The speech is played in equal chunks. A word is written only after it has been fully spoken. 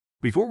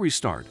Before we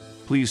start,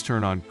 please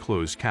turn on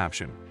closed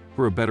caption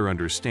for a better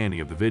understanding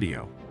of the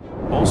video.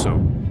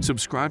 Also,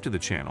 subscribe to the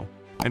channel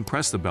and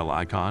press the bell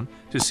icon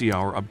to see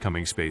our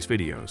upcoming space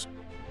videos.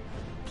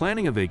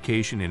 Planning a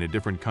vacation in a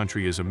different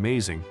country is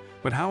amazing,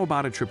 but how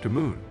about a trip to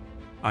Moon?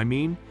 I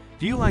mean,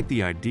 do you like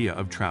the idea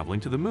of traveling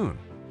to the Moon?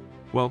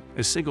 Well,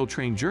 a single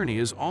train journey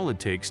is all it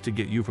takes to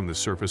get you from the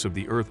surface of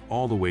the Earth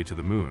all the way to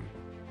the Moon.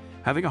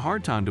 Having a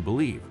hard time to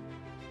believe?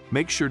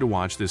 Make sure to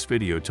watch this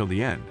video till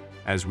the end,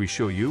 as we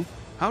show you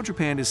how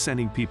Japan is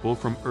sending people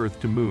from Earth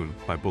to Moon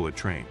by bullet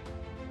train.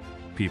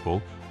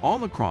 People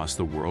all across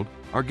the world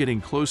are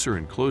getting closer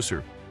and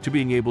closer to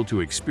being able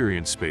to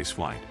experience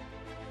spaceflight.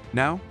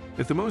 Now,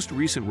 if the most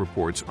recent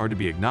reports are to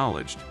be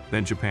acknowledged,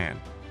 then Japan,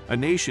 a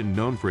nation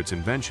known for its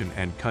invention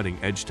and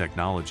cutting-edge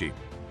technology,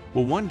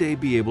 will one day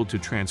be able to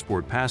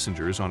transport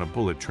passengers on a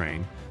bullet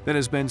train that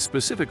has been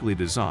specifically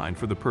designed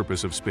for the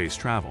purpose of space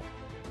travel.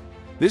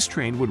 This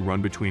train would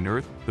run between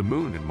Earth, the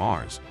Moon, and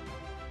Mars.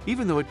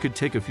 Even though it could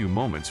take a few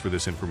moments for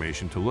this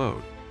information to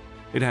load,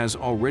 it has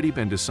already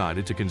been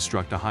decided to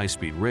construct a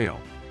high-speed rail,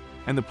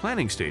 and the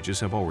planning stages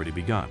have already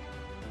begun.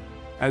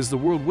 As the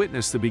world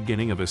witnessed the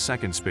beginning of a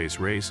second space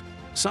race,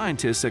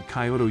 scientists at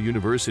Kyoto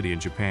University in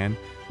Japan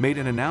made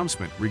an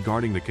announcement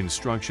regarding the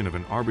construction of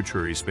an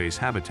arbitrary space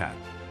habitat,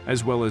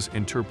 as well as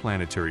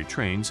interplanetary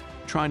trains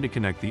trying to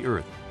connect the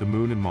Earth, the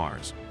Moon, and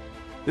Mars.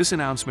 This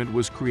announcement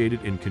was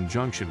created in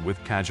conjunction with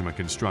Kajima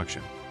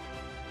Construction.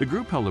 The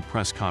group held a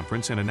press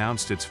conference and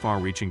announced its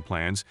far-reaching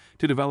plans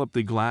to develop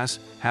the glass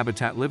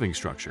habitat living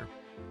structure,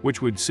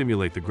 which would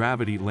simulate the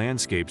gravity,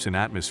 landscapes, and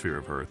atmosphere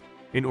of Earth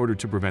in order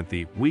to prevent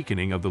the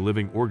weakening of the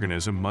living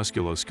organism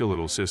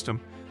musculoskeletal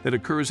system that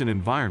occurs in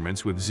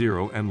environments with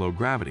zero and low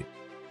gravity.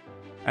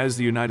 As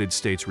the United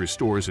States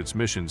restores its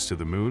missions to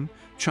the Moon,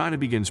 China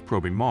begins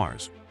probing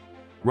Mars.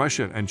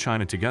 Russia and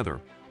China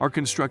together are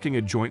constructing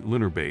a joint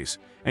lunar base,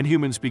 and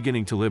humans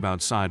beginning to live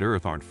outside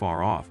Earth aren't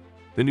far off.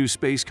 The new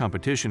space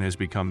competition has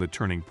become the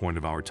turning point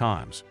of our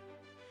times.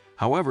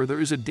 However, there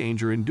is a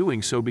danger in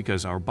doing so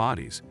because our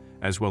bodies,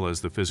 as well as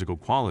the physical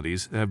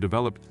qualities that have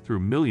developed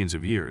through millions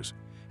of years,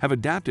 have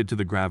adapted to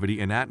the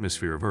gravity and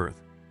atmosphere of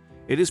Earth.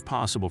 It is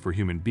possible for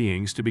human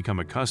beings to become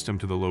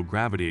accustomed to the low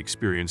gravity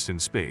experienced in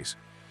space,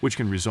 which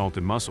can result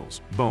in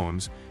muscles,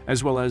 bones,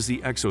 as well as the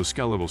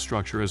exoskeletal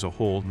structure as a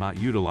whole not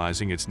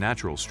utilizing its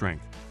natural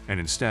strength, and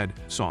instead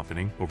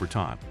softening over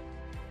time.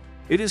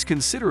 It is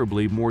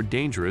considerably more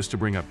dangerous to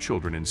bring up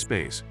children in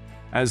space,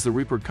 as the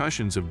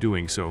repercussions of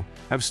doing so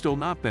have still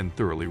not been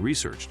thoroughly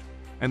researched,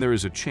 and there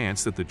is a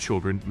chance that the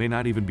children may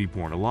not even be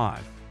born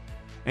alive.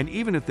 And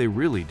even if they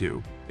really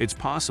do, it's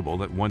possible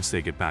that once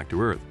they get back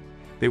to Earth,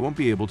 they won't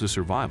be able to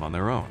survive on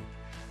their own.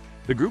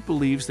 The group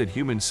believes that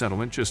human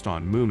settlement just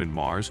on Moon and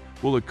Mars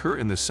will occur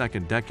in the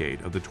second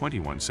decade of the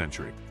 21st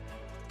century.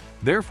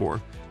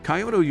 Therefore,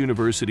 Kyoto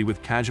University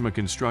with Kajima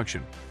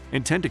Construction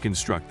intend to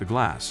construct the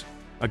glass,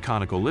 a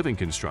conical living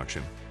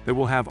construction that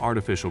will have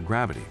artificial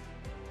gravity.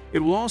 It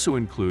will also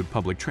include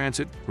public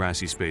transit,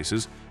 grassy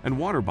spaces, and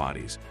water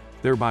bodies,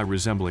 thereby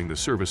resembling the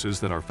services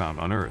that are found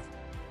on Earth.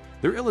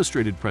 Their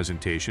illustrated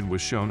presentation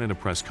was shown at a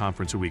press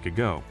conference a week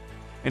ago,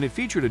 and it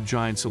featured a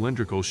giant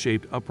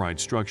cylindrical-shaped upright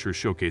structure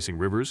showcasing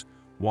rivers,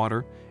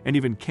 water, and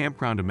even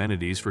campground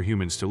amenities for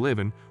humans to live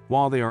in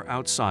while they are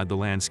outside the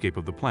landscape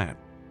of the planet.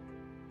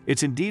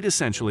 It's indeed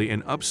essentially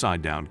an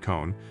upside-down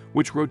cone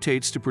which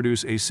rotates to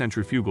produce a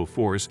centrifugal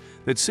force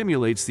that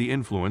simulates the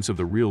influence of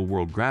the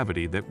real-world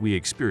gravity that we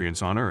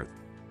experience on Earth.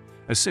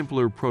 A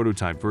simpler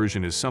prototype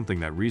version is something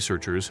that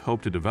researchers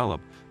hope to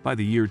develop by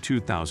the year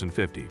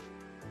 2050.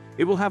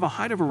 It will have a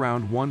height of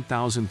around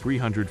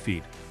 1,300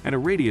 feet and a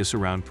radius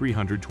around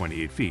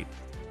 328 feet.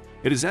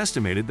 It is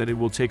estimated that it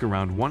will take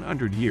around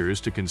 100 years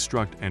to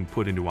construct and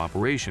put into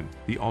operation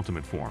the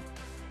ultimate form.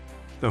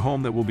 The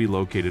home that will be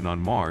located on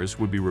Mars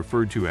would be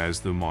referred to as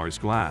the Mars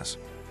Glass,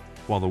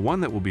 while the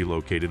one that will be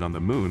located on the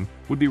Moon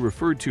would be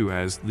referred to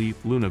as the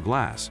Luna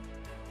Glass.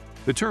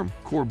 The term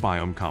core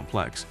biome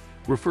complex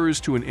refers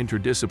to an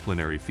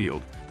interdisciplinary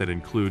field that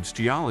includes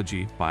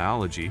geology,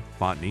 biology,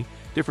 botany,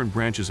 different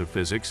branches of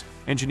physics,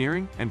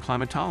 engineering, and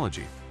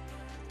climatology.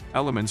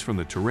 Elements from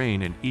the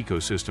terrain and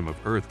ecosystem of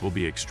Earth will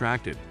be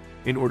extracted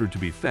in order to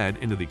be fed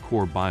into the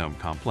core biome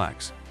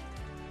complex.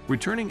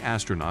 Returning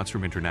astronauts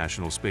from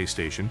International Space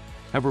Station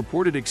have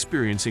reported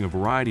experiencing a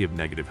variety of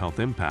negative health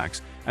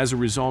impacts as a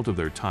result of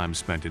their time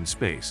spent in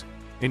space,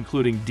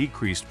 including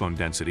decreased bone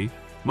density,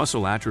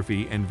 muscle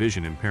atrophy, and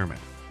vision impairment.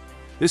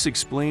 This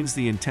explains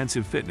the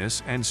intensive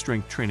fitness and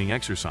strength training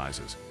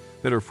exercises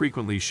that are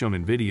frequently shown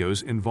in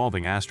videos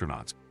involving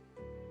astronauts.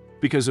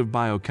 Because of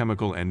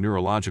biochemical and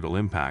neurological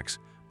impacts,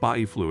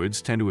 body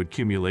fluids tend to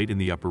accumulate in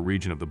the upper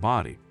region of the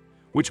body,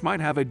 which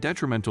might have a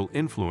detrimental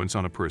influence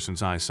on a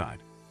person's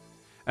eyesight.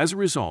 As a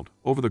result,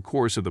 over the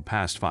course of the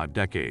past 5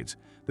 decades,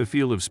 the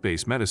field of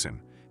space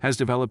medicine has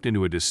developed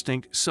into a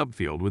distinct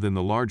subfield within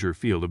the larger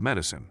field of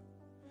medicine.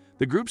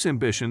 The group's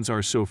ambitions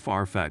are so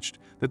far-fetched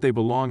that they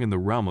belong in the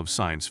realm of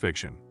science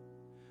fiction.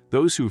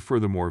 Those who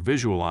furthermore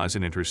visualize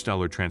an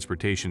interstellar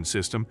transportation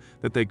system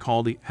that they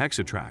call the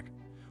Hexatrack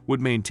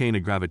would maintain a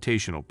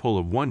gravitational pull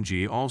of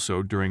 1G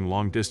also during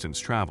long-distance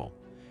travel,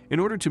 in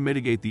order to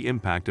mitigate the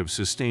impact of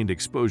sustained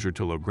exposure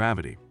to low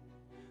gravity.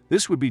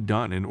 This would be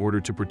done in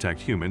order to protect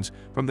humans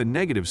from the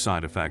negative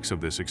side effects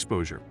of this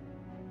exposure.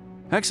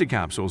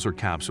 Hexacapsules are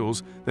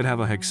capsules that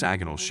have a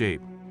hexagonal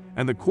shape,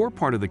 and the core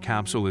part of the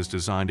capsule is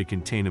designed to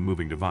contain a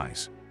moving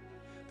device.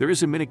 There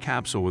is a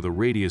mini-capsule with a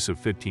radius of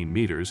 15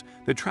 meters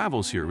that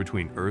travels here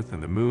between Earth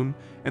and the Moon,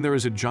 and there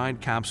is a giant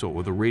capsule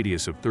with a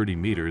radius of 30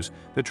 meters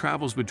that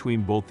travels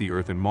between both the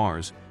Earth and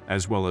Mars,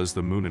 as well as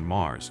the Moon and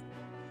Mars.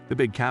 The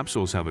big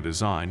capsules have a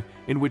design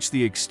in which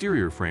the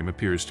exterior frame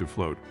appears to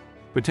float,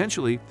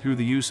 potentially through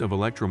the use of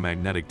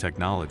electromagnetic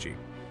technology,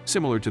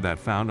 similar to that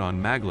found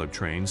on maglev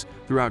trains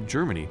throughout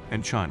Germany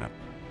and China.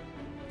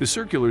 The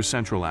circular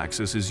central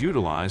axis is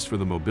utilized for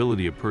the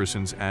mobility of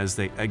persons as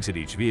they exit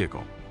each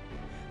vehicle.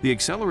 The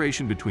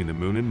acceleration between the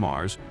Moon and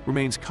Mars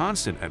remains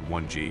constant at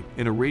 1G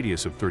in a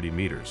radius of 30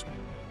 meters,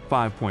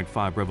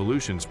 5.5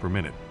 revolutions per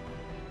minute.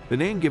 The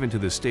name given to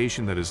the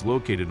station that is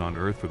located on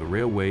Earth for the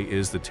railway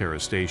is the Terra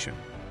Station.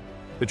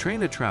 The train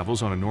that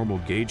travels on a normal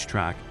gauge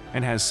track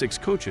and has 6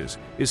 coaches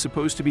is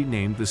supposed to be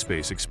named the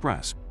Space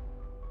Express.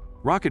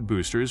 Rocket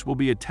boosters will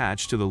be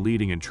attached to the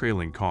leading and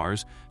trailing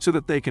cars so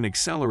that they can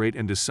accelerate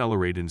and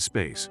decelerate in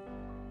space.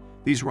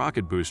 These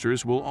rocket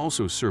boosters will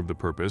also serve the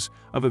purpose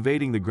of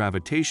evading the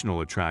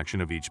gravitational attraction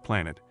of each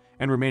planet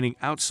and remaining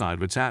outside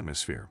of its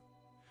atmosphere.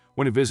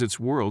 When it visits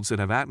worlds that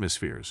have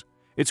atmospheres,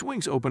 its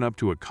wings open up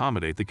to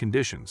accommodate the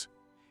conditions.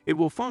 It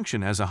will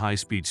function as a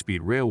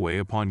high-speed railway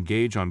upon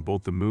gauge on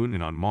both the Moon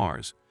and on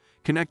Mars,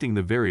 connecting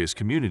the various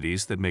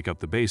communities that make up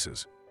the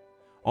bases.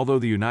 Although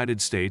the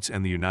United States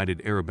and the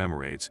United Arab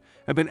Emirates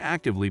have been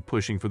actively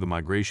pushing for the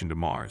migration to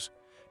Mars,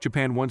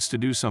 Japan wants to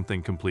do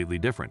something completely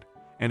different,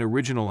 an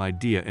original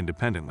idea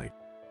independently.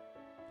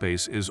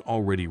 Space is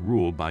already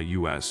ruled by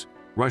US,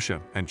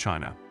 Russia, and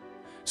China.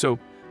 So,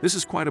 this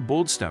is quite a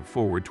bold step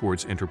forward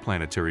towards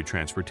interplanetary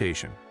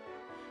transportation.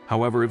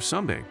 However, if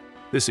someday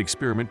this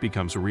experiment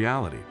becomes a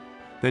reality,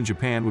 then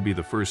Japan would be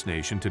the first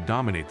nation to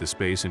dominate the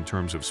space in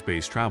terms of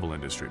space travel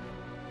industry.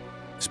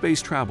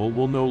 Space travel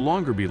will no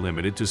longer be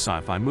limited to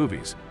sci-fi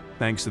movies.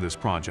 Thanks to this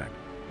project,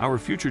 our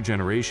future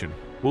generation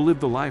will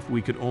live the life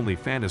we could only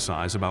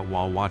fantasize about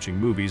while watching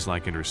movies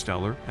like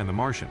Interstellar and The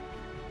Martian.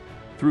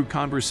 Through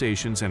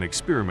conversations and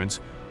experiments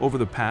over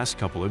the past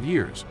couple of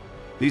years,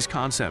 these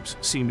concepts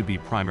seem to be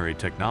primary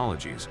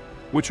technologies,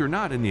 which are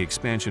not in the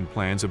expansion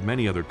plans of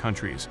many other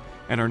countries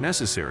and are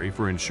necessary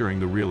for ensuring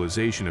the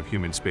realization of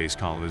human space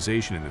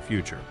colonization in the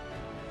future.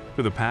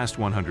 For the past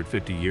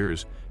 150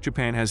 years,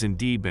 Japan has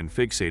indeed been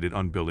fixated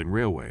on building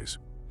railways.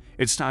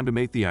 It's time to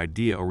make the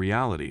idea a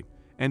reality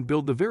and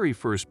build the very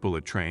first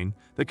bullet train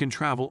that can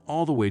travel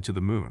all the way to the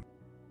Moon.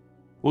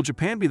 Will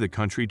Japan be the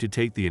country to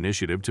take the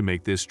initiative to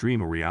make this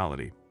dream a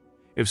reality?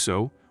 If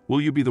so,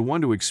 will you be the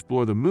one to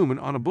explore the Moon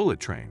on a bullet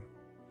train?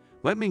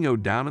 Let me know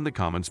down in the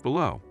comments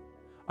below.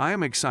 I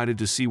am excited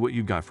to see what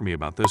you got for me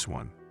about this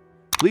one.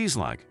 Please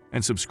like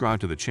and subscribe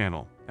to the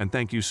channel, and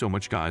thank you so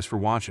much guys for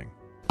watching.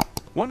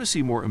 Want to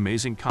see more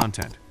amazing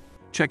content?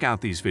 Check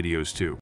out these videos too.